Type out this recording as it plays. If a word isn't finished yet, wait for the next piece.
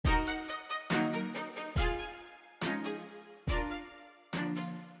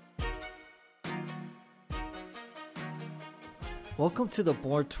Welcome to the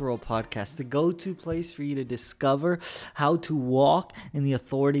Born to Roll podcast, the go-to place for you to discover how to walk in the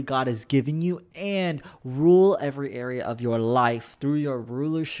authority God has given you and rule every area of your life through your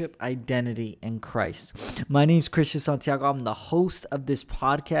rulership identity in Christ. My name is Christian Santiago. I'm the host of this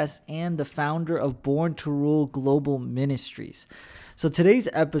podcast and the founder of Born to Rule Global Ministries. So today's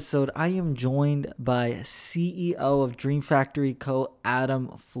episode, I am joined by CEO of Dream Factory Co.,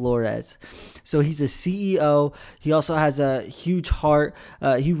 Adam Flores. So he's a CEO. He also has a huge heart.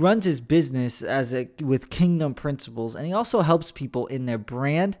 He runs his business with kingdom principles, and he also helps people in their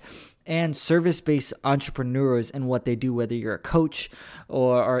brand and service-based entrepreneurs in what they do, whether you're a coach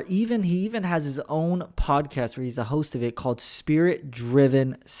or even he even has his own podcast where he's the host of it called Spirit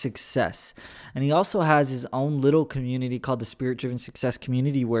Driven Success. And he also has his own little community called the Spirit Driven Success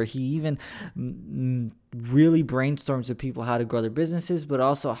Community, where he even really brainstorms with people how to grow their businesses, but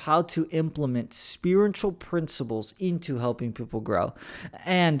also how to implement spiritual principles into helping people grow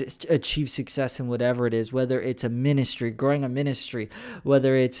and achieve success in whatever it is, whether it's a ministry, growing a ministry,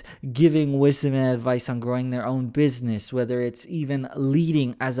 whether it's giving wisdom and advice on growing their own business, whether it's even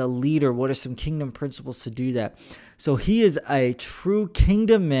leading as a leader. What are some kingdom principles to do that? So he is a true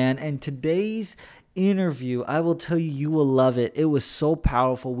kingdom man, and today's interview, I will tell you, you will love it. It was so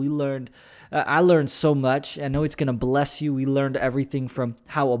powerful. I learned so much. I know it's going to bless you. We learned everything from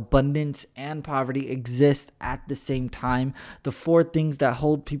how abundance and poverty exist at the same time. The 4 things that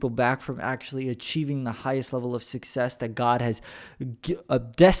hold people back from actually achieving the highest level of success that God has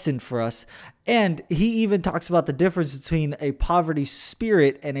destined for us. And he even talks about the difference between a poverty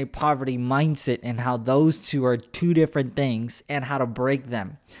spirit and a poverty mindset and how those two are 2 different things and how to break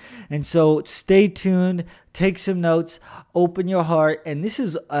them. And so stay tuned, take some notes, open your heart. And this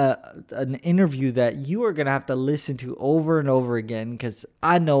is an interview that you are going to have to listen to over and over again, because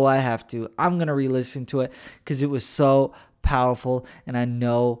I know I have to. I'm going to re-listen to it because it was so powerful, and I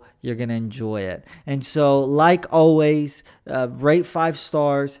know you're going to enjoy it. And so, like always, rate 5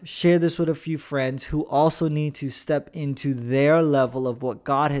 stars, share this with a few friends who also need to step into their level of what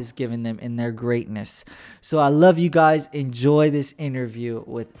God has given them in their greatness. So I love you guys. Enjoy this interview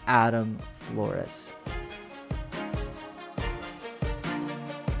with Adam Flores.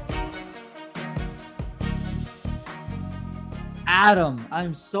 Adam,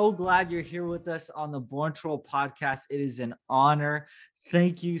 I'm so glad you're here with us on the Born to Roll podcast. It is an honor.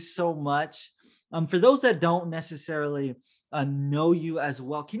 Thank you so much. For those that don't necessarily know you as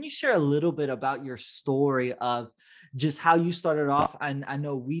well, can you share a little bit about your story of just how you started off? And I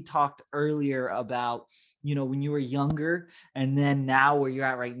know we talked earlier about, when you were younger, and then now where you're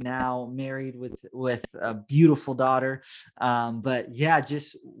at right now, married with a beautiful daughter. But yeah,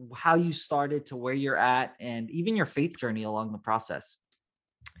 just how you started to where you're at, and even your faith journey along the process.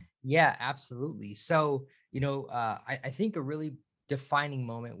 Yeah, absolutely. So, I think a really defining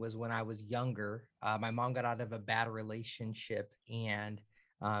moment was when I was younger. My mom got out of a bad relationship, and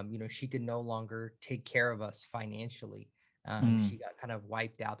she could no longer take care of us financially. She got kind of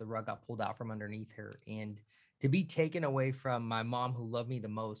wiped out. The rug got pulled out from underneath her, and to be taken away from my mom, who loved me the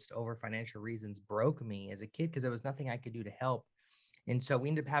most, over financial reasons, broke me as a kid because there was nothing I could do to help. And so we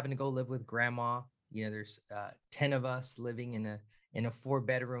ended up having to go live with grandma. There's 10 of us living in a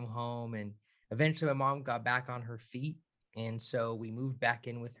 4-bedroom home, and eventually my mom got back on her feet, and so we moved back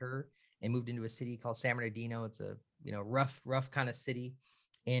in with her and moved into a city called San Bernardino. It's a rough kind of city,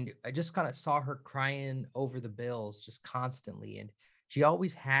 and I just kind of saw her crying over the bills just constantly. And she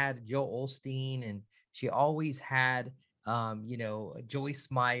always had Joel Osteen, and she always had Joyce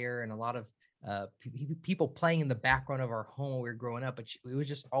Meyer, and a lot of people playing in the background of our home when we were growing up. But it was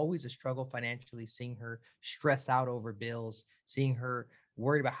just always a struggle financially, seeing her stress out over bills, seeing her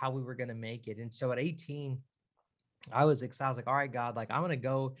worried about how we were going to make it. And so at 18, I was excited. I was like, all right, God, like I'm going to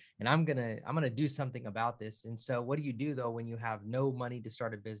go and I'm going to do something about this. And so what do you do though, when you have no money to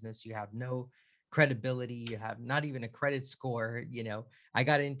start a business, you have no credibility, you have not even a credit score? I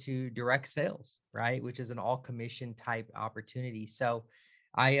got into direct sales, right? Which is an all commission type opportunity. So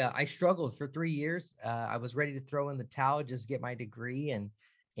I struggled for 3 years. I was ready to throw in the towel, just get my degree,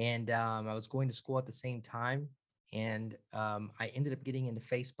 and I was going to school at the same time. And I ended up getting into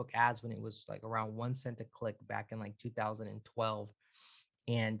Facebook ads when it was like around 1 cent a click back in like 2012,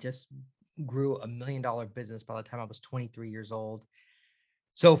 and just grew $1 million business by the time I was 23 years old.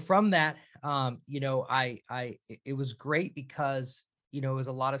 So from that, it was great because it was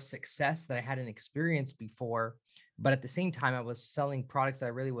a lot of success that I hadn't experienced before. But at the same time, I was selling products that I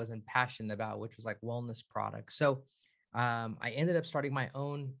really wasn't passionate about, which was like wellness products. So I ended up starting my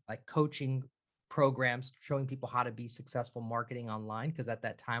own like coaching programs, showing people how to be successful marketing online, because at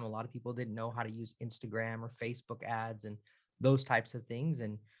that time a lot of people didn't know how to use Instagram or Facebook ads, and those types of things.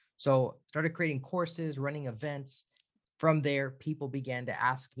 And so started creating courses, running events. From there, people began to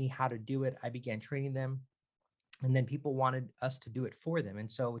ask me how to do it. I began training them, and then people wanted us to do it for them.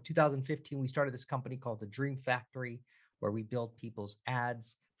 And so in 2015, we started this company called the Dream Factory, where we build people's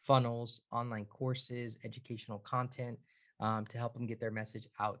ads, funnels, online courses, educational content, to help them get their message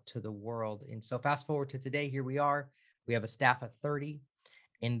out to the world. And so fast forward to today, here we are. We have a staff of 30.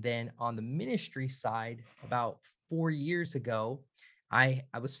 And then on the ministry side, about 4 years ago, I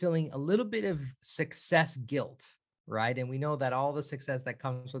was feeling a little bit of success guilt, right? And we know that all the success that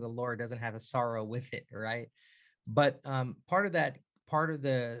comes with the Lord doesn't have a sorrow with it, right? But part of that, part of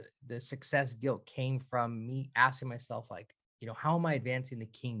the success guilt came from me asking myself, like, how am I advancing the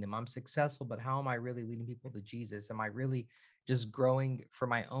kingdom? I'm successful, but how am I really leading people to Jesus? Am I really just growing for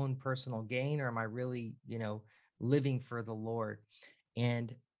my own personal gain, or am I really, living for the Lord?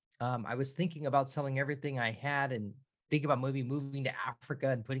 And I was thinking about selling everything I had and thinking about maybe moving to Africa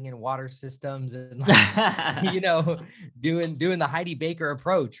and putting in water systems and like, doing the Heidi Baker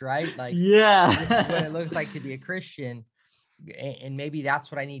approach, right? Like, this is what Yeah. it looks like to be a Christian, and maybe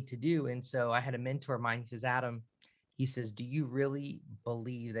that's what I need to do. And so I had a mentor of mine. He says, Adam, he says, do you really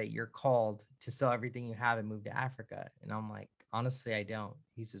believe that you're called to sell everything you have and move to Africa? And I'm like, honestly, I don't.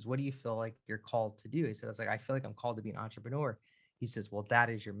 He says, what do you feel like you're called to do? He said, I was like, I feel like I'm called to be an entrepreneur. He says, well, that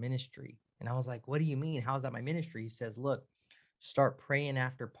is your ministry. And I was like, what do you mean? How is that my ministry? He says, look, start praying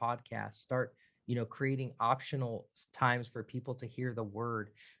after podcasts, start, creating optional times for people to hear the word.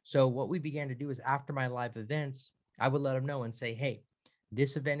 So what we began to do is after my live events, I would let them know and say, hey,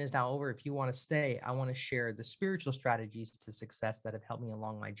 this event is now over. If you want to stay, I want to share the spiritual strategies to success that have helped me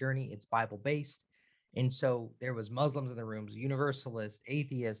along my journey. It's Bible based. And so there was Muslims in the rooms, universalists,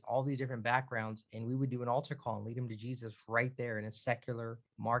 atheists, all these different backgrounds. And we would do an altar call and lead them to Jesus right there in a secular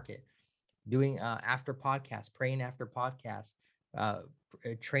market, doing after podcast, praying after podcast, uh,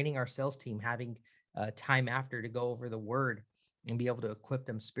 training our sales team, having time after to go over the word and be able to equip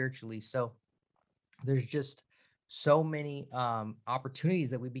them spiritually. So there's just so many opportunities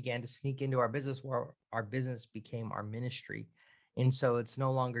that we began to sneak into our business, where our business became our ministry. And so it's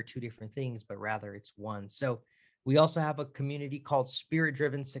no longer two different things, but rather it's one. So we also have a community called Spirit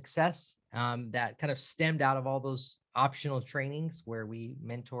Driven Success, that kind of stemmed out of all those optional trainings where we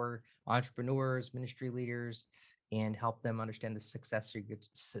mentor entrepreneurs, ministry leaders, and help them understand the success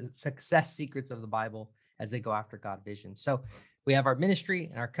secrets of the Bible as they go after God vision. So we have our ministry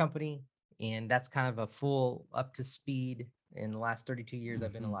and our company, and that's kind of a full up to speed in the last 32 years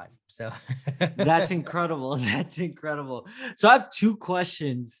I've been Mhm. alive. So That's incredible. That's incredible. So I have two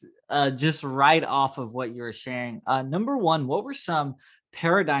questions, just right off of what you were sharing. Number one, what were some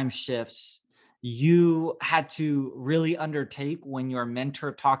paradigm shifts you had to really undertake when your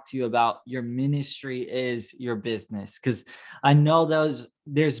mentor talked to you about your ministry is your business? Because I know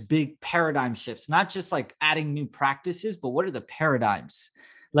there's big paradigm shifts, not just like adding new practices, but what are the paradigms,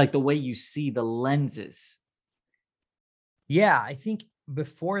 like the way you see the lenses? yeah, I think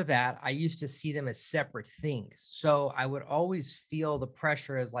before that, I used to see them as separate things. So I would always feel the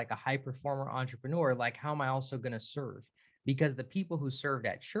pressure as like a high performer entrepreneur, like, how am I also going to serve? Because the people who served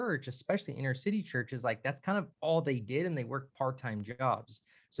at church, especially inner city churches, like that's kind of all they did, and they worked part-time jobs.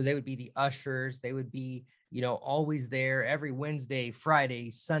 So they would be the ushers, they would be, always there every Wednesday,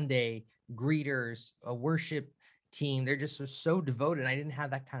 Friday, Sunday, greeters, a worship team. They're just so devoted. I didn't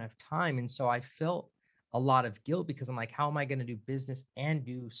have that kind of time. And so I felt a lot of guilt because I'm like, how am I going to do business and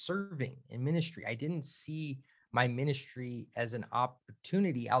do serving in ministry? I didn't see my ministry as an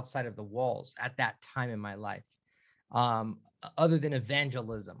opportunity outside of the walls at that time in my life, other than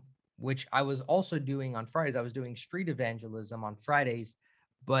evangelism, which I was also doing on Fridays. I was doing street evangelism on Fridays,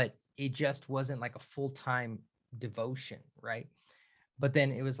 but it just wasn't like a full time devotion, right? But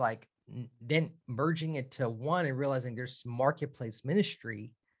then it was like, then merging it to one and realizing there's marketplace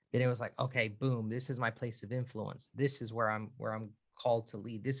ministry. Then it was like, okay, boom, this is my place of influence. This is where I'm called to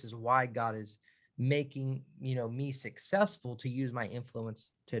lead. This is why God is making, me successful, to use my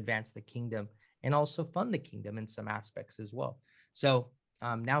influence to advance the kingdom and also fund the kingdom in some aspects as well. So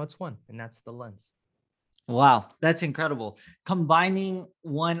now it's one, and that's the lens. Wow, that's incredible. Combining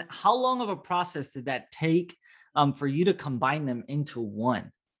one, how long of a process did that take for you to combine them into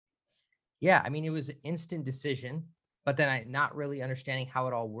one? Yeah, I mean, it was an instant decision, but then I not really understanding how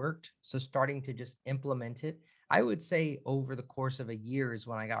it all worked. So starting to just implement it. I would say over the course of a year is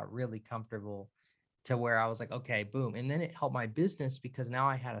when I got really comfortable to where I was like, okay, boom. And then it helped my business because now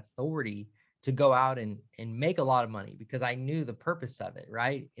I had authority to go out and make a lot of money because I knew the purpose of it,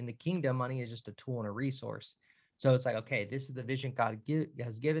 right? In the kingdom, money is just a tool and a resource. So it's like, okay, this is the vision God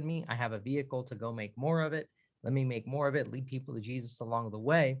has given me. I have a vehicle to go make more of it. Let me make more of it, lead people to Jesus along the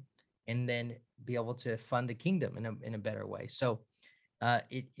way, and then be able to fund the kingdom in a better way. So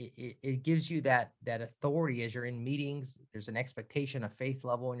it gives you that authority as you're in meetings. There's an expectation, a faith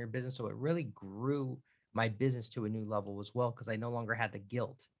level in your business. So it really grew my business to a new level as well, because I no longer had the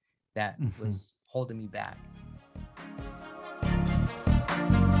guilt that Mhm. was holding me back.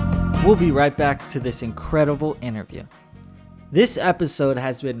 We'll be right back to this incredible interview. This episode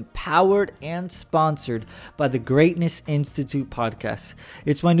has been powered and sponsored by the Greatness Institute podcast.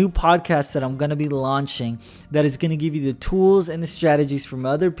 It's my new podcast that I'm going to be launching that is going to give you the tools and the strategies from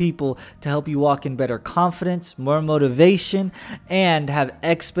other people to help you walk in better confidence, more motivation, and have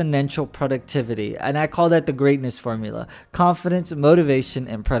exponential productivity. And I call that the greatness formula: confidence, motivation,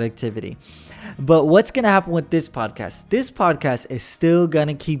 and productivity. But what's going to happen with this podcast? This podcast is still going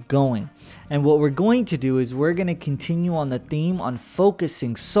to keep going. And what we're going to do is we're going to continue on the theme on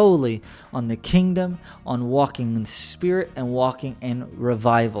focusing solely on the kingdom, on walking in spirit and walking in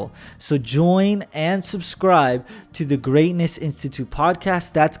revival. So join and subscribe to the Greatness Institute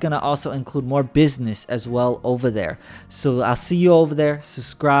podcast. That's going to also include more business as well over there. So I'll see you over there.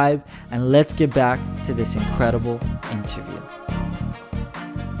 Subscribe, and let's get back to this incredible interview.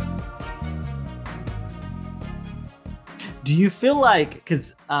 Do you feel like,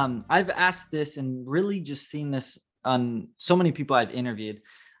 because I've asked this and really just seen this on so many people I've interviewed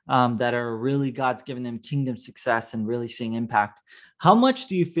that are really God's given them kingdom success and really seeing impact. How much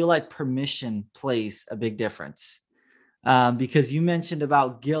do you feel like permission plays a big difference? Because you mentioned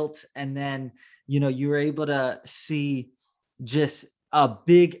about guilt, and then, you were able to see just a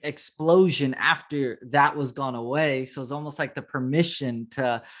big explosion after that was gone away. So it's almost like the permission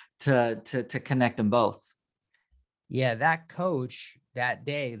to connect them both. Yeah, that coach, that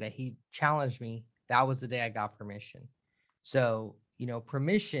day that he challenged me, that was the day I got permission. So,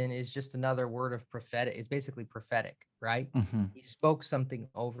 permission is just another word of prophetic. It's basically prophetic, right? Mhm. He spoke something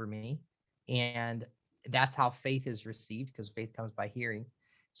over me, and that's how faith is received, because faith comes by hearing.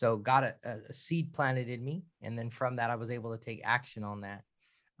 So, got a seed planted in me, and then from that, I was able to take action on that.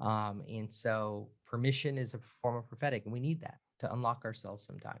 And so, permission is a form of prophetic, and we need that to unlock ourselves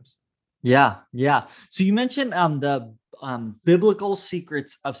sometimes. Yeah, yeah. So you mentioned the biblical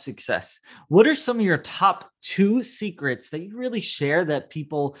secrets of success. What are some of your top two secrets that you really share that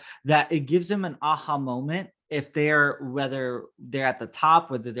people, that it gives them an aha moment, if they're, whether they're at the top,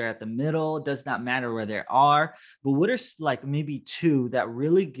 whether they're at the middle, it does not matter where they are. But what are like maybe two that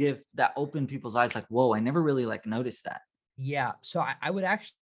really give, that open people's eyes, like, whoa, I never really like noticed that. Yeah. So I would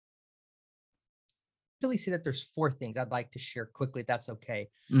actually see that there's four things I'd like to share quickly, if that's okay.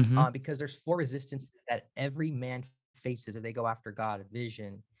 Mm-hmm. Because there's four resistances that every man faces if they go after God,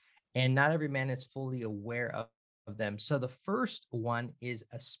 vision, and not every man is fully aware of them. So the first one is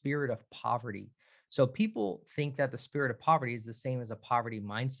a spirit of poverty. So people think that the spirit of poverty is the same as a poverty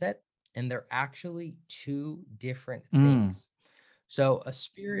mindset, and they're actually two different Mm. things. So a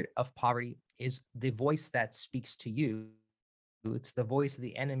spirit of poverty is the voice that speaks to you. It's the voice of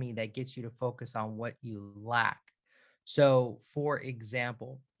the enemy that gets you to focus on what you lack. So, for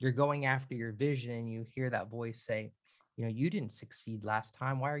example, you're going after your vision and you hear that voice say, you didn't succeed last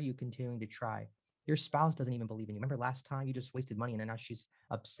time. Why are you continuing to try? Your spouse doesn't even believe in you. Remember last time you just wasted money and now she's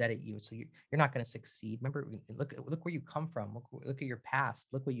upset at you. So you're not going to succeed. Remember, look where you come from. Look at your past.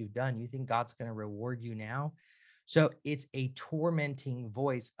 Look what you've done. You think God's going to reward you now? So it's a tormenting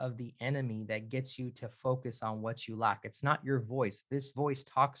voice of the enemy that gets you to focus on what you lack. It's not your voice. This voice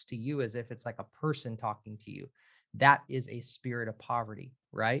talks to you as if it's like a person talking to you. That is a spirit of poverty,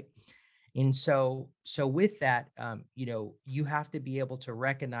 right? And so with that, you have to be able to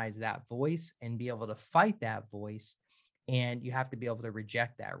recognize that voice and be able to fight that voice, and you have to be able to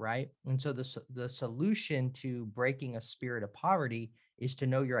reject that, right? And so the solution to breaking a spirit of poverty is to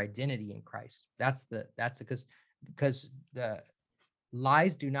know your identity in Christ. That's because the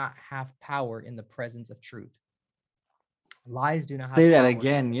lies do not have power in the presence of truth. Lies do not Say have that power.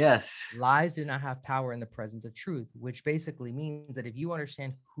 again. Yes. Lies do not have power in the presence of truth, which basically means that if you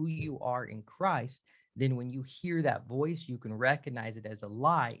understand who you are in Christ, then when you hear that voice, you can recognize it as a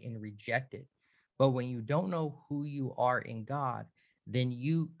lie and reject it. But when you don't know who you are in God, then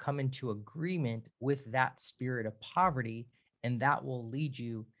you come into agreement with that spirit of poverty, and that will lead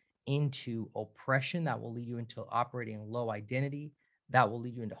you into oppression, that will lead you into operating low identity, that will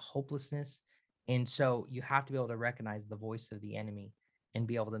lead you into hopelessness. And so you have to be able to recognize the voice of the enemy and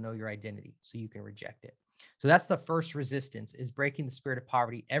be able to know your identity so you can reject it. So that's the first resistance, is breaking the spirit of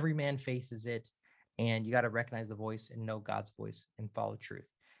poverty. Every man faces it, and you got to recognize the voice and know God's voice and follow truth.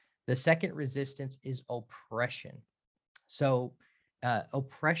 The second resistance is oppression. So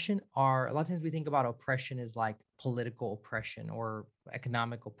Oppression are a lot of times we think about oppression as like political oppression or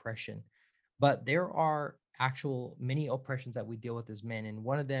economic oppression, but there are actual many oppressions that we deal with as men, and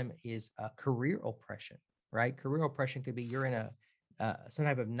one of them is career oppression. Right, career oppression could be you're in a some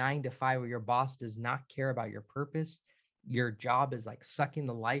type of 9 to 5 where your boss does not care about your purpose. Your job is like sucking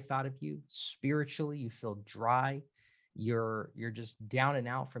the life out of you spiritually. You feel dry. You're just down and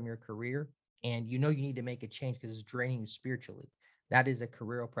out from your career, and you know you need to make a change because it's draining you spiritually. That is a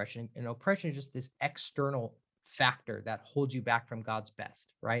career oppression. And oppression is just this external factor that holds you back from God's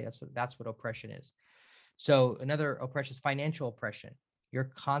best, right? That's what oppression is. So another oppression is financial oppression. You're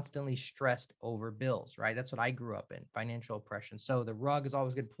constantly stressed over bills, right? That's what I grew up in, financial oppression. So the rug is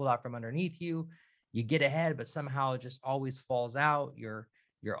always getting pulled out from underneath you. You get ahead, but somehow it just always falls out. You're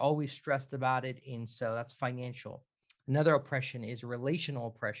always stressed about it. And so that's financial. Another oppression is relational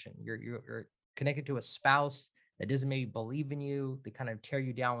oppression. You're connected to a spouse that doesn't maybe believe in you. They kind of tear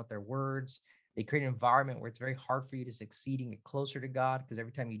you down with their words. They create an environment where it's very hard for you to succeed and get closer to God because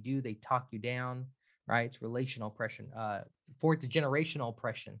every time you do, they talk you down, right? It's relational oppression. Fourth, the generational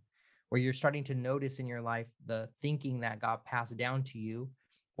oppression, where you're starting to notice in your life the thinking that got passed down to you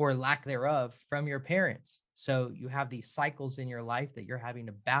or lack thereof from your parents. So you have these cycles in your life that you're having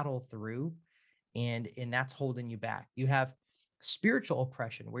to battle through, and that's holding you back. You have spiritual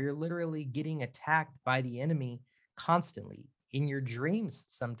oppression, where you're literally getting attacked by the enemy constantly in your dreams.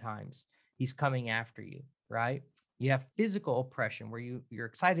 Sometimes he's coming after you, right? You have physical oppression, where you're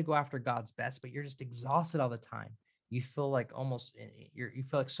excited to go after God's best, but you're just exhausted all the time. You feel like almost you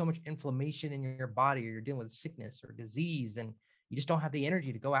feel like so much inflammation in your body, or you're dealing with sickness or disease, and you just don't have the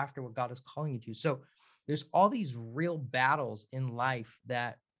energy to go after what God is calling you to. So there's all these real battles in life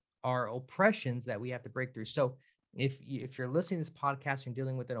that are oppressions that we have to break through. So if you're listening to this podcast and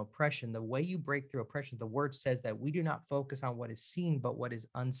dealing with an oppression, the way you break through oppression, the word says that we do not focus on what is seen, but what is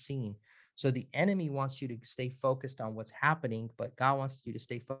unseen. So the enemy wants you to stay focused on what's happening, but God wants you to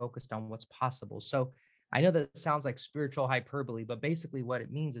stay focused on what's possible. So I know that sounds like spiritual hyperbole, but basically what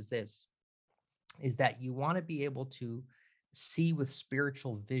it means is this, is that you want to be able to see with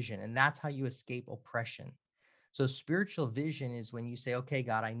spiritual vision, and that's how you escape oppression. So spiritual vision is when you say, okay,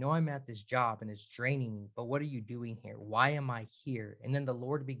 God, I know I'm at this job and it's draining me, but what are you doing here? Why am I here? And then the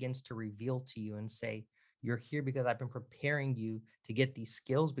Lord begins to reveal to you and say, you're here because I've been preparing you to get these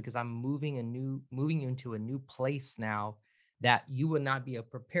skills, because I'm moving you into a new place now that you would not be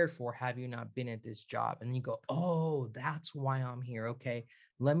prepared for have you not been at this job. And you go, oh, that's why I'm here. Okay,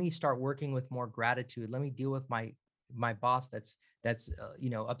 let me start working with more gratitude. Let me deal with my boss that's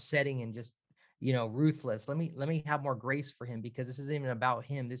upsetting and just ruthless. Let me have more grace for him, because this isn't even about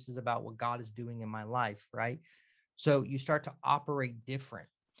him. This is about what God is doing in my life, right? So you start to operate different.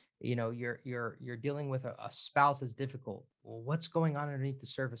 You're dealing with a spouse that's difficult. Well, what's going on underneath the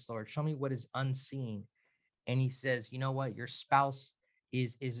surface, Lord? Show me what is unseen. And he says, you know what, your spouse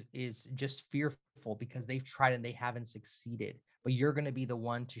is just fearful because they've tried and they haven't succeeded, but you're going to be the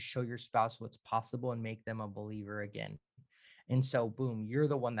one to show your spouse what's possible and make them a believer again. And so boom, you're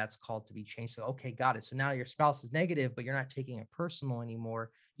the one that's called to be changed. So okay, got it. So now your spouse is negative, but you're not taking it personal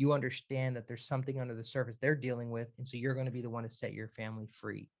anymore. You understand that there's something under the surface they're dealing with, and so you're going to be the one to set your family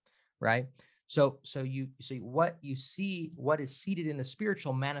free, right? So what you see, what is seated in the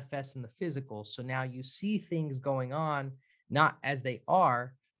spiritual manifests in the physical. So now you see things going on not as they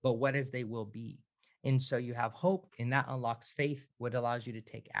are, but what as they will be. And so you have hope, and that unlocks faith, what allows you to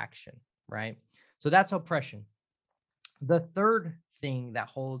take action, right? So that's oppression. The third thing that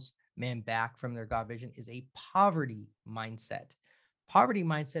holds man back from their God vision is a poverty mindset. Poverty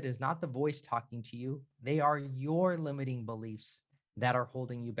mindset is not the voice talking to you, they are your limiting beliefs that are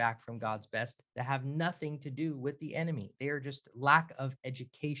holding you back from God's best, that have nothing to do with the enemy. They are just lack of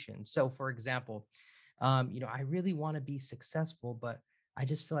education. So, for example, I really want to be successful, but I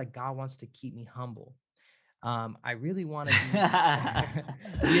just feel like God wants to keep me humble. I really want to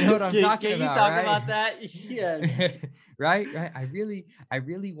be, you know what I'm talking Can you about, talk right? about that? Yes. Right. I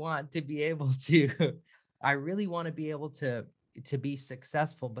really want to be able to, I really want to be able to be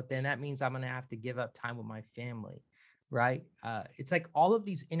successful, but then that means I'm going to have to give up time with my family, right? It's like all of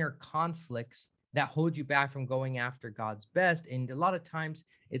these inner conflicts that hold you back from going after God's best. And a lot of times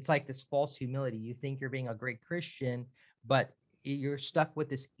it's like this false humility. You think you're being a great Christian, but you're stuck with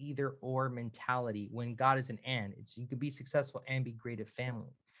this either or mentality when God is an and. It's you could be successful and be great at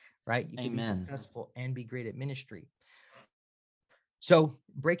family, right? You could be Amen. successful and be great at ministry. So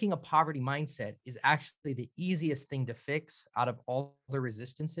breaking a poverty mindset is actually the easiest thing to fix out of all the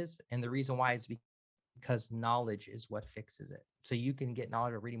resistances. And the reason why is because knowledge is what fixes it. So you can get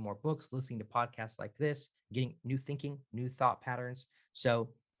knowledge by reading more books, listening to podcasts like this, getting new thinking, new thought patterns. So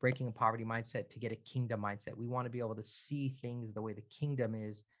breaking a poverty mindset to get a kingdom mindset. We want to be able to see things the way the kingdom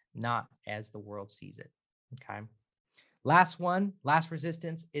is, not as the world sees it. Okay. Last one, last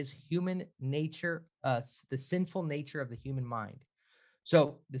resistance is human nature, the sinful nature of the human mind.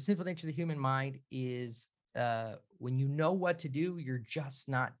 So the sinful nature of the human mind is when you know what to do, you're just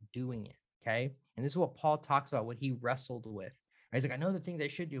not doing it. Okay. And this is what Paul talks about, what he wrestled with. He's like, I know the things I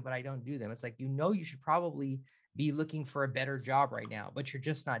should do, but I don't do them. It's like, you should probably be looking for a better job right now, but you're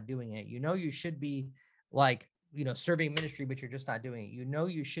just not doing it. You should be like, serving ministry, but you're just not doing it.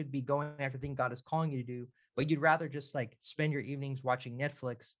 You should be going after things God is calling you to do, but you'd rather just like spend your evenings watching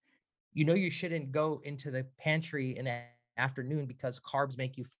Netflix. You shouldn't go into the pantry in the afternoon because carbs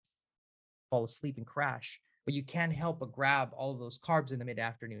make you fall asleep and crash, but you can't help but grab all of those carbs in the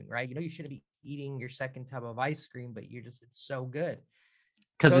mid-afternoon, right? You shouldn't be eating your second tub of ice cream, but it's so good. So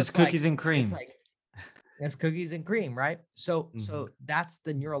Because it's it's cookies and like cream. that's cookies and cream, right? So Hmm. that's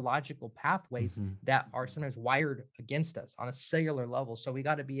the neurological pathways Hmm. that are sometimes wired against us on a cellular level. So we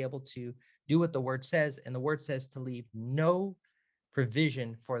got to be able to do what the word says, and the word says to leave no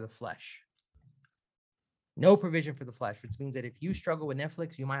provision for the flesh. No provision for the flesh, which means that if you struggle with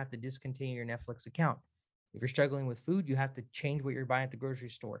Netflix, you might have to discontinue your Netflix account. If you're struggling with food, you have to change what you're buying at the grocery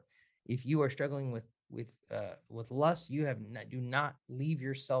store. If you are struggling with lust, do not leave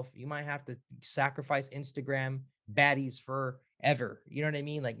yourself. You might have to sacrifice Instagram baddies forever. You know what I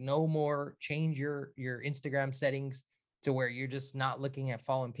mean? Like no more. Change your Instagram settings to where you're just not looking at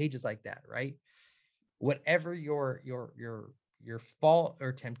following pages like that, right? Whatever your fault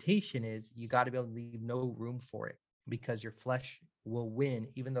or temptation is, you got to be able to leave no room for it, because your flesh will win.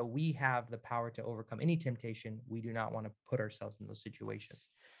 Even though we have the power to overcome any temptation, we do not want to put ourselves in those situations.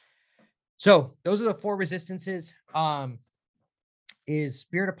 So those are the four resistances. Is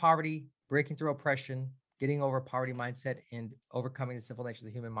spirit of poverty, breaking through oppression, getting over poverty mindset, and overcoming the sinful nature of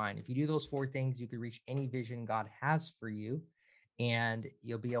the human mind. If you do those four things, you can reach any vision God has for you, and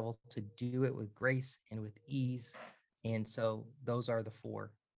you'll be able to do it with grace and with ease. And so those are the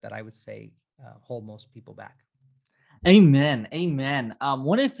four that I would say hold most people back. Amen. Amen.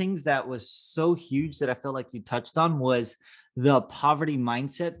 One of the things that was so huge that I feel like you touched on was the poverty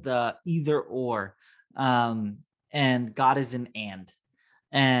mindset, the either or. Um, and God is an and.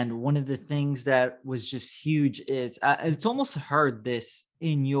 And one of the things that was just huge is it's almost heard this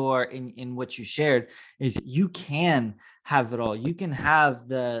in in what you shared is you can have it all. You can have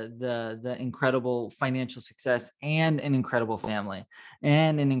the incredible financial success and an incredible family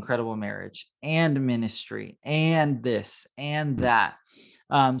and an incredible marriage and ministry and this and that.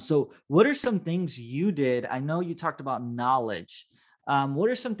 So what are some things you did? I know you talked about knowledge. What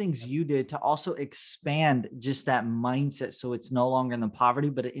are some things you did to also expand just that mindset so it's no longer in the poverty,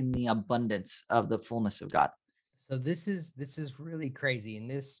 but in the abundance of the fullness of God? So this is really crazy, and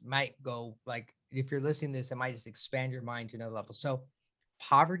this might go like, if you're listening to this, it might just expand your mind to another level. So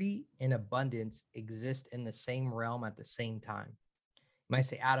poverty and abundance exist in the same realm at the same time. You might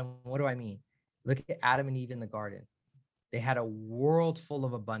say, Adam, what do I mean? Look at Adam and Eve in the garden. They had a world full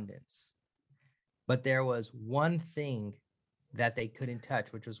of abundance, but there was one thing that they couldn't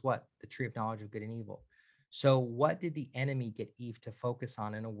touch, which was what? The tree of knowledge of good and evil. So, what did the enemy get Eve to focus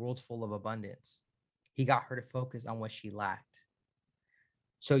on in a world full of abundance? He got her to focus on what she lacked.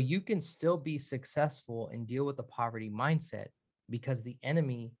 So, you can still be successful and deal with the poverty mindset, because the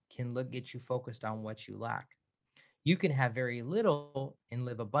enemy can get you focused on what you lack. You can have very little and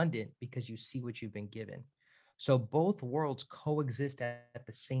live abundant because you see what you've been given. So both worlds coexist at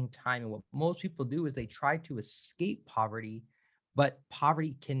the same time. And what most people do is they try to escape poverty, but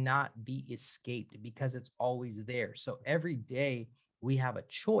poverty cannot be escaped because it's always there. So every day we have a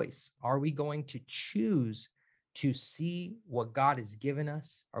choice. Are we going to choose to see what God has given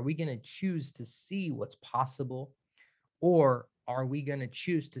us? Are we going to choose to see what's possible? Or are we going to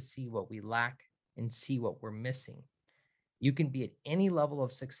choose to see what we lack and see what we're missing? You can be at any level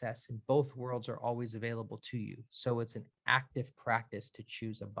of success, and both worlds are always available to you. So it's an active practice to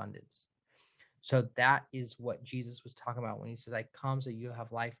choose abundance. So that is what Jesus was talking about when he says, I come so you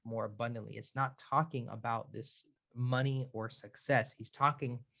have life more abundantly. It's not talking about this money or success. He's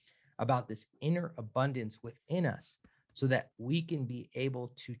talking about this inner abundance within us so that we can be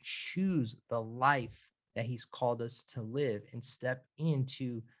able to choose the life that he's called us to live and step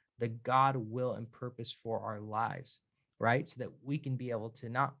into the God will and purpose for our lives, right? So that we can be able to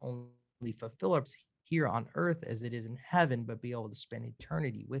not only fulfill our here on earth as it is in heaven, but be able to spend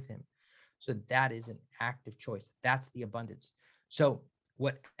eternity with him. So that is an active choice. That's the abundance. So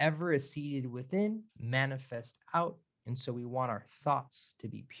whatever is seated within manifest out. And so we want our thoughts to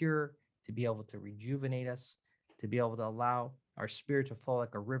be pure, to be able to rejuvenate us, to be able to allow our spirit to flow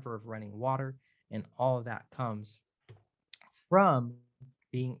like a river of running water. And all of that comes from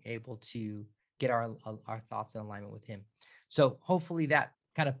being able to get our thoughts in alignment with him. So hopefully that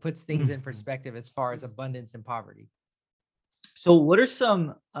kind of puts things in Mhm. perspective as far as abundance and poverty. So, what are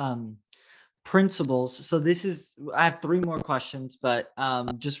some principles? So, this is, I have three more questions, but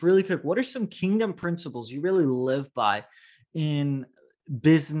just really quick, what are some kingdom principles you really live by in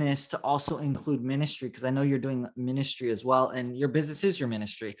business to also include ministry? Because I know you're doing ministry as well, and your business is your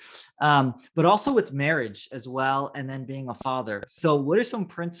ministry, but also with marriage as well, and then being a father. So, what are some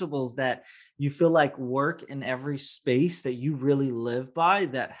principles that you feel like work in every space that you really live by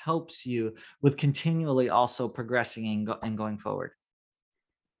that helps you with continually also progressing and going forward?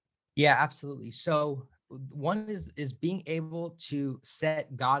 Yeah, absolutely. So one is being able to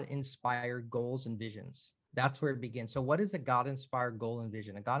set God inspired goals and visions. That's where it begins. So what is a God inspired goal and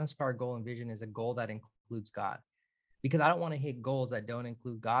vision? A God inspired goal and vision is a goal that includes God. Because I don't want to hit goals that don't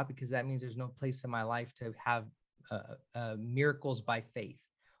include God, because that means there's no place in my life to have miracles by faith.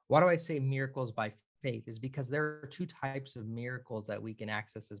 Why do I say miracles by faith? Is because there are two types of miracles that we can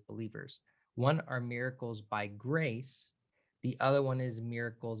access as believers. One are miracles by grace, the other one is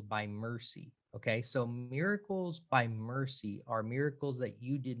miracles by mercy. Okay, so miracles by mercy are miracles that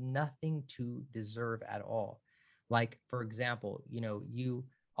you did nothing to deserve at all. Like, for example, you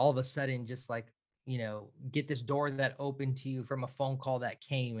all of a sudden just like get this door that opened to you from a phone call that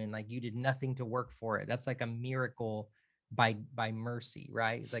came, and like you did nothing to work for it. That's like a miracle by mercy,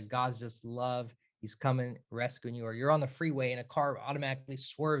 right? It's like God's just love. He's coming rescuing you. Or you're on the freeway and a car automatically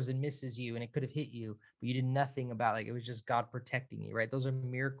swerves and misses you, and it could have hit you, but you did nothing about it. Like, it was just God protecting you, right? Those are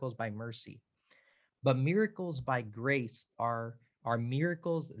miracles by mercy. But miracles by grace are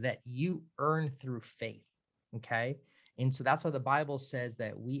miracles that you earn through faith. Okay. And so that's why the Bible says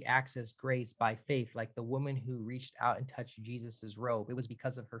that we access grace by faith. Like the woman who reached out and touched Jesus's robe, it was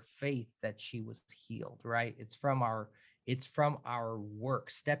because of her faith that she was healed, right? It's from our work,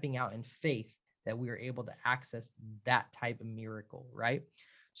 stepping out in faith, that we are able to access that type of miracle, right?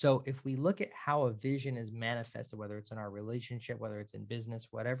 So if we look at how a vision is manifested, whether it's in our relationship, whether it's in business,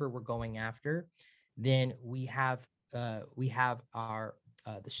 whatever we're going after, then we have our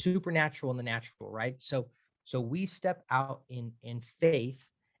the supernatural and the natural, right? So we step out in faith,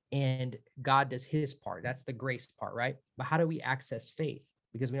 and God does his part. That's the grace part, right? But how do we access faith?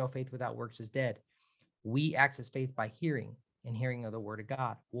 Because we know faith without works is dead. We access faith by hearing, and hearing of the word of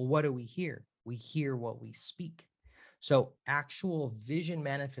God. Well, what do we hear? We hear what we speak. So actual vision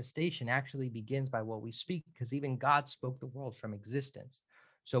manifestation actually begins by what we speak, because even God spoke the world from existence.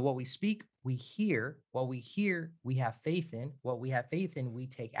 So what we speak, we hear. What we hear, we have faith in. What we have faith in, we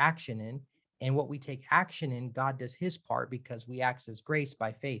take action in. And what we take action in, God does his part, because we access grace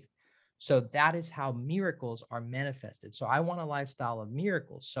by faith. So that is how miracles are manifested. So I want a lifestyle of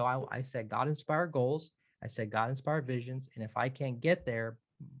miracles. So I said God inspired goals. I said God inspired visions. And if I can't get there,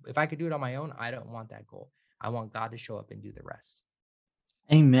 if I could do it on my own, I don't want that goal. I want God to show up and do the rest.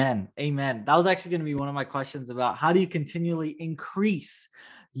 Amen. Amen. That was actually going to be one of my questions about how do you continually increase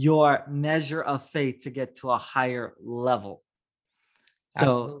your measure of faith to get to a higher level. So,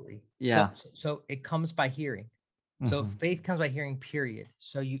 Absolutely. So, yeah. so, so it comes by hearing. So Mhm. faith comes by hearing, period.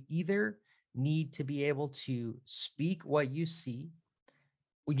 So you either need to be able to speak what you see,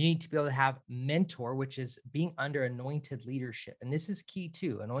 or you need to be able to have mentor, which is being under anointed leadership. And this is key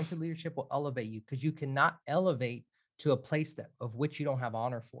too. Anointed leadership will elevate you, because you cannot elevate to a place that of which you don't have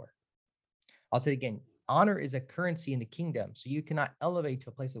honor for. I'll say it again. Honor is a currency in the kingdom. So you cannot elevate to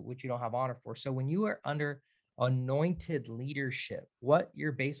a place of which you don't have honor for. So when you are under anointed leadership, what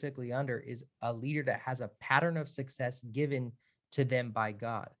you're basically under is a leader that has a pattern of success given to them by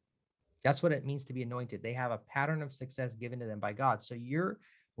God. That's what it means to be anointed. They have a pattern of success given to them by God. So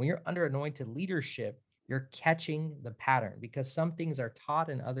when you're under anointed leadership, you're catching the pattern, because some things are taught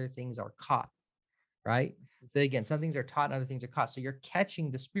and other things are caught, right? So again, some things are taught and other things are caught. So you're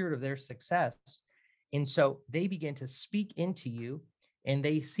catching the spirit of their success. And so they begin to speak into you, and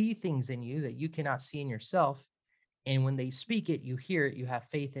they see things in you that you cannot see in yourself. And when they speak it, you hear it, you have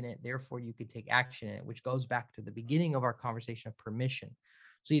faith in it, therefore you could take action in it, which goes back to the beginning of our conversation of permission.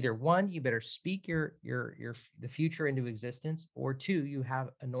 So either one, you better speak your the future into existence, or two, you have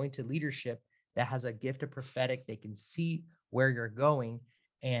anointed leadership that has a gift of prophetic. They can see where you're going,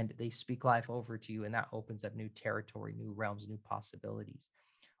 and they speak life over to you, and that opens up new territory, new realms, new possibilities.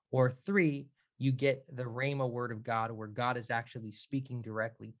 Or three, you get the Rhema word of God, where God is actually speaking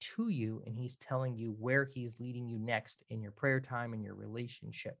directly to you, and he's telling you where he's leading you next in your prayer time and your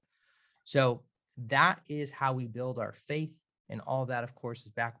relationship. So that is how we build our faith. And all that, of course, is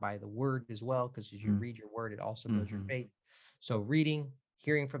backed by the word as well, because as you read your word, it also builds your Mm-hmm. faith. So reading,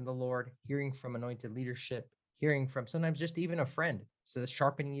 hearing from the Lord, hearing from anointed leadership, hearing from sometimes just even a friend. So that's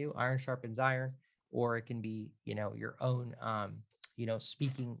sharpening you, iron sharpens iron, or it can be, your own,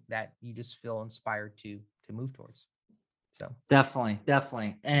 speaking that you just feel inspired to move towards. So Definitely,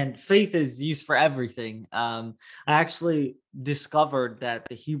 definitely. And faith is used for everything. I actually discovered that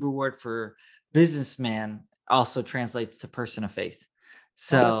the Hebrew word for businessman also translates to person of faith.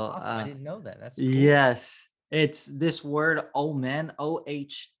 oh, that's So, awesome. I didn't know that. That's cool. yes, it's this word omen,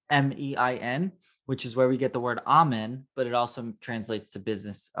 Ohmein, which is where we get the word amen, but it also translates to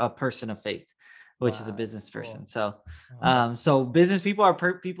business, a person of faith, which is a Wow, that's business person. cool. So, Oh, that's so business people are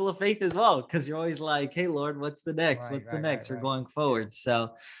people of faith as well, because you're always like, "Hey, Lord, what's the next? right, What's the right, right, next? We're right. going Yeah. forward."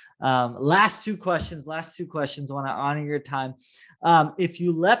 So, last two questions. Last two questions. I want to honor your time. If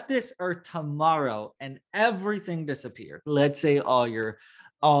you left this earth tomorrow and everything disappeared, let's say all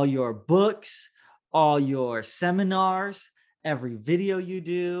your books, all your seminars, every video you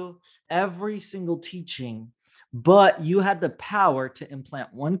do, every single teaching, but you had the power to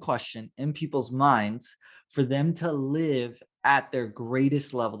implant one question in people's minds for them to live at their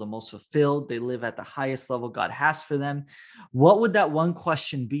greatest level, the most fulfilled, they live at the highest level God has for them. What would that one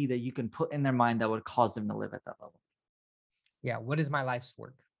question be that you can put in their mind that would cause them to live at that level? Yeah. What is my life's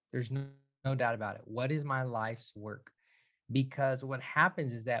work? There's no doubt about it. What is my life's work? Because what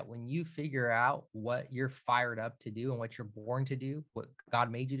happens is that when you figure out what you're fired up to do and what you're born to do, what God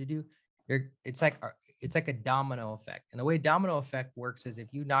made you to do, it's like a domino effect. And the way domino effect works is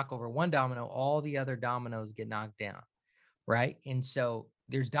if you knock over one domino, all the other dominoes get knocked down, right? And so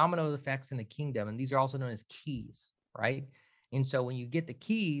there's domino effects in the kingdom, and these are also known as keys, right? And so when you get the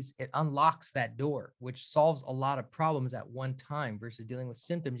keys, it unlocks that door, which solves a lot of problems at one time versus dealing with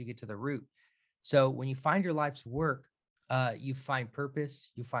symptoms, you get to the root. So when you find your life's work, you find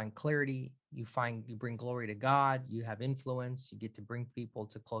purpose, you find clarity, you bring glory to God, you have influence, you get to bring people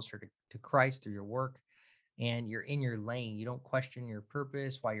closer to Christ through your work, and you're in your lane. You don't question your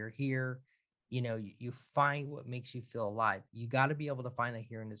purpose, why you're here. You find what makes you feel alive. You got to be able to find that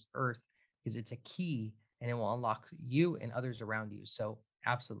here in this earth, because it's a key and it will unlock you and others around you. So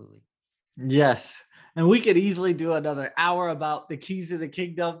absolutely. Yes. And we could easily do another hour about the keys of the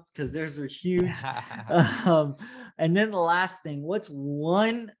kingdom because theirs are huge. Um, and then the last thing, what's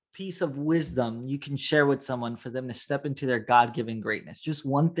one piece of wisdom you can share with someone for them to step into their God given greatness? Just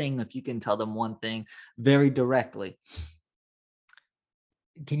one thing, if you can tell them one thing very directly.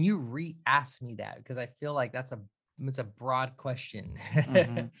 Can you re-ask me that? Because I feel like it's a broad question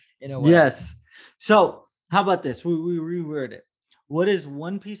Mhm. in a way. Yes. So, how about this? We reword it. What is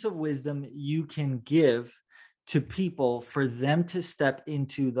one piece of wisdom you can give to people for them to step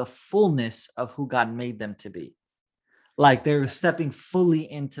into the fullness of who God made them to be? Like they're stepping fully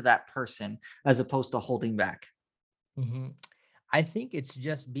into that person as opposed to holding back. Mhm. I think it's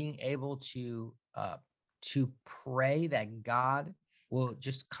just being able to pray that God will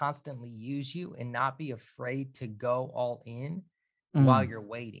just constantly use you and not be afraid to go all in while Mm, you're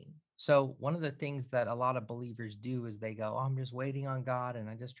waiting. So one of the things that a lot of believers do is they go, "Oh, I'm just waiting on God and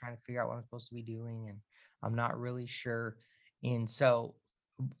I'm just trying to figure out what I'm supposed to be doing and I'm not really sure." And so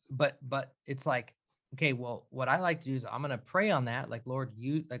but it's like, okay, well, what I like to do is I'm going to pray on that, like, Lord,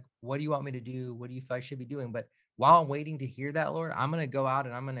 you like, what do you want me to do? What do you feel I should be doing? But while I'm waiting to hear that, Lord, I'm going to go out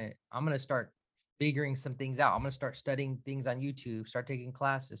and I'm going to start figuring some things out. I'm going to start studying things on YouTube, start taking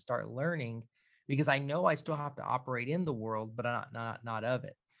classes, start learning, because I know I still have to operate in the world, but not of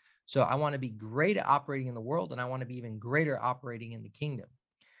it. So I want to be great at operating in the world, and I want to be even greater operating in the kingdom,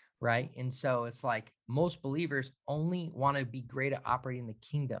 right? And so it's like most believers only want to be great at operating the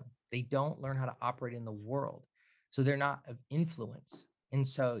kingdom. They don't learn how to operate in the world. So they're not of influence. And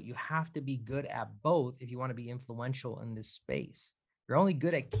so you have to be good at both if you want to be influential in this space. If you're only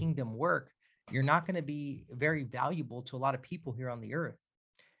good at kingdom work, you're not going to be very valuable to a lot of people here on the earth.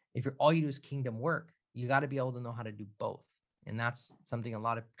 If you're all you do is kingdom work, you got to be able to know how to do both. And that's something a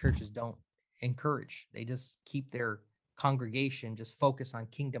lot of churches don't encourage. They just keep their congregation just focus on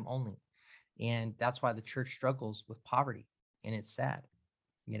kingdom only. And that's why the church struggles with poverty. And it's sad,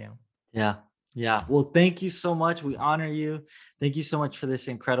 you know. yeah. Yeah. Well, thank you so much. We honor you. Thank you so much for this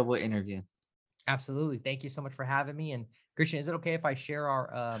incredible interview. Absolutely. Thank you so much for having me. And Christian, is it okay if I share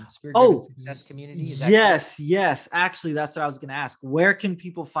our spirit driven Oh, success community? Is that cool? yes, yes. Actually, that's what I was going to ask. Where can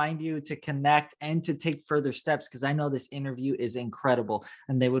people find you to connect and to take further steps? Because I know this interview is incredible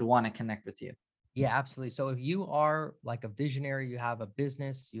and they would want to connect with you. Yeah, absolutely. So if you are like a visionary, you have a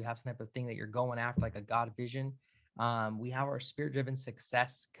business, you have some type of thing that you're going after, like a God vision, We have our Spirit Driven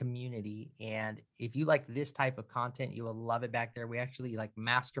Success community. And if you like this type of content, you will love it back there. We actually like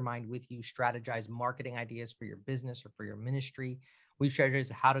mastermind with you, strategize marketing ideas for your business or for your ministry. We've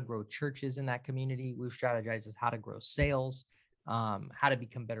strategized how to grow churches in that community. We've strategized how to grow sales, how to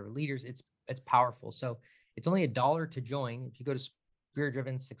become better leaders. It's powerful. So it's only $1 to join. If you go to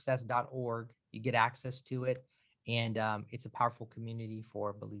spiritdrivensuccess.org, you get access to it. And it's a powerful community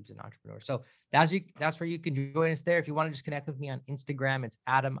for believers and entrepreneurs. So that's where you can join us there. If you want to just connect with me on Instagram, it's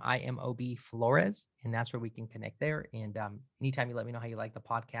Adam IMOB Flores, and that's where we can connect there. And anytime you let me know how you like the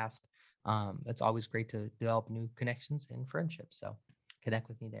podcast, it's always great to develop new connections and friendships. So connect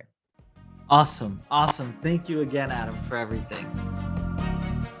with me there. Awesome. Thank you again, Adam, for everything.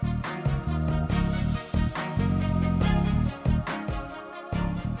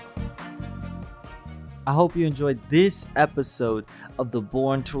 I hope you enjoyed this episode of the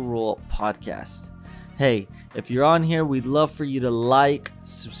Born to Rule podcast. Hey, if you're on here, we'd love for you to like,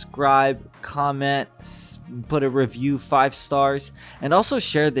 subscribe, comment, put a review 5 stars, and also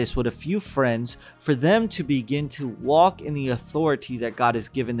share this with a few friends for them to begin to walk in the authority that God has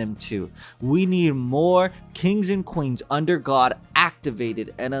given them to. We need more kings and queens under God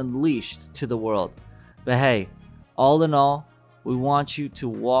activated and unleashed to the world. But hey, all in all, we want you to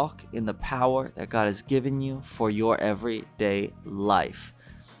walk in the power that God has given you for your everyday life.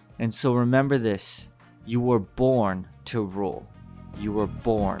 And so remember this, you were born to rule. You were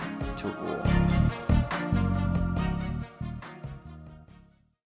born to rule.